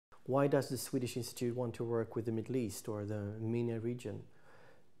Why does the Swedish Institute want to work with the Middle East or the MENA region?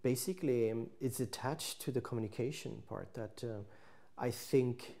 Basically, it's attached to the communication part that I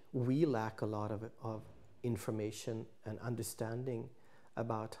think we lack a lot of information and understanding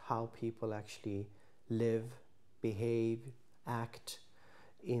about how people actually live, behave, act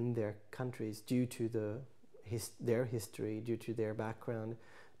in their countries due to their history, due to their background,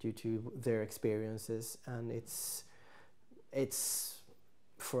 due to their experiences. And it's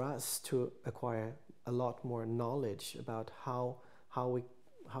for us to acquire a lot more knowledge about how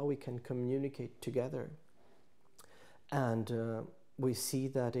we can communicate together. And we see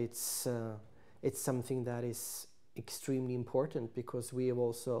that it's something that is extremely important, because we have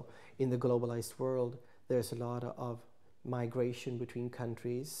also, in the globalized world, there's a lot of migration between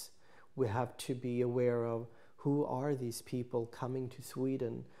countries. We have to be aware of who are these people coming to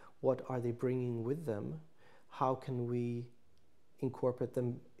Sweden, what are they bringing with them, how can we incorporate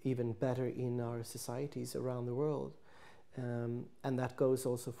them even better in our societies around the world. And that goes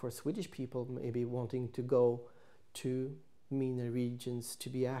also for Swedish people maybe wanting to go to MENA regions, to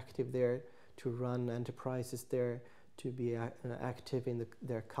be active there, to run enterprises there, to be active in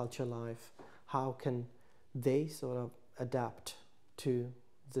their culture life. How can they sort of adapt to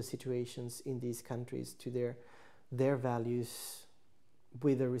the situations in these countries, to their values,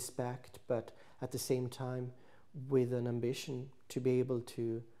 with a respect, but at the same time with an ambition to be able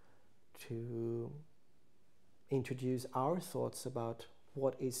to introduce our thoughts about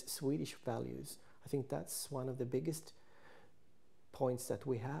what is Swedish values. I think that's one of the biggest points that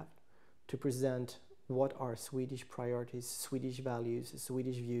we have, to present what are Swedish priorities, Swedish values,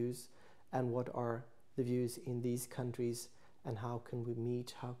 Swedish views, and what are the views in these countries, and how can we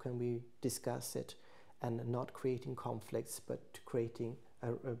meet, how can we discuss it, and not creating conflicts, but creating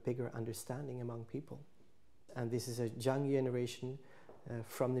a bigger understanding among people. And this is a young generation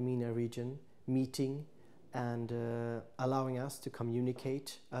from the MENA region meeting and allowing us to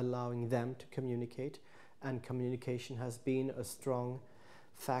communicate, allowing them to communicate. And communication has been a strong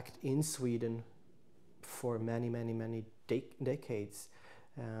fact in Sweden for many decades.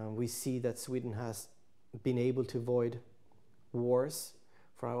 We see that Sweden has been able to avoid wars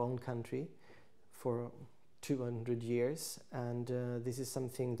for our own country for 200 years, and this is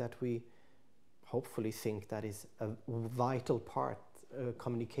something that we hopefully think that is a vital part,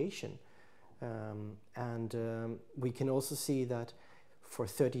 communication. We can also see that for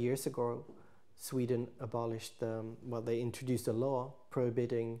 30 years ago, Sweden abolished they introduced a law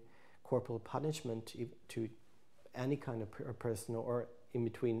prohibiting corporal punishment to any kind of person or in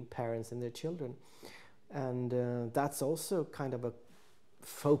between parents and their children. And that's also kind of a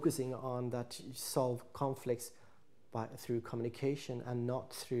focusing on that you solve conflicts through communication and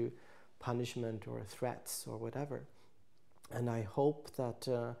not through punishment or threats or whatever. And I hope that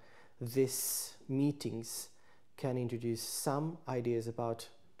these meetings can introduce some ideas about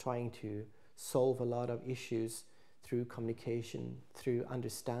trying to solve a lot of issues through communication, through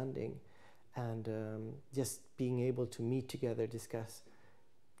understanding, and just being able to meet together, discuss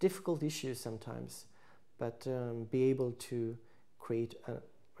difficult issues sometimes, but be able to create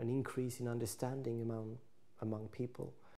an increase in understanding among people.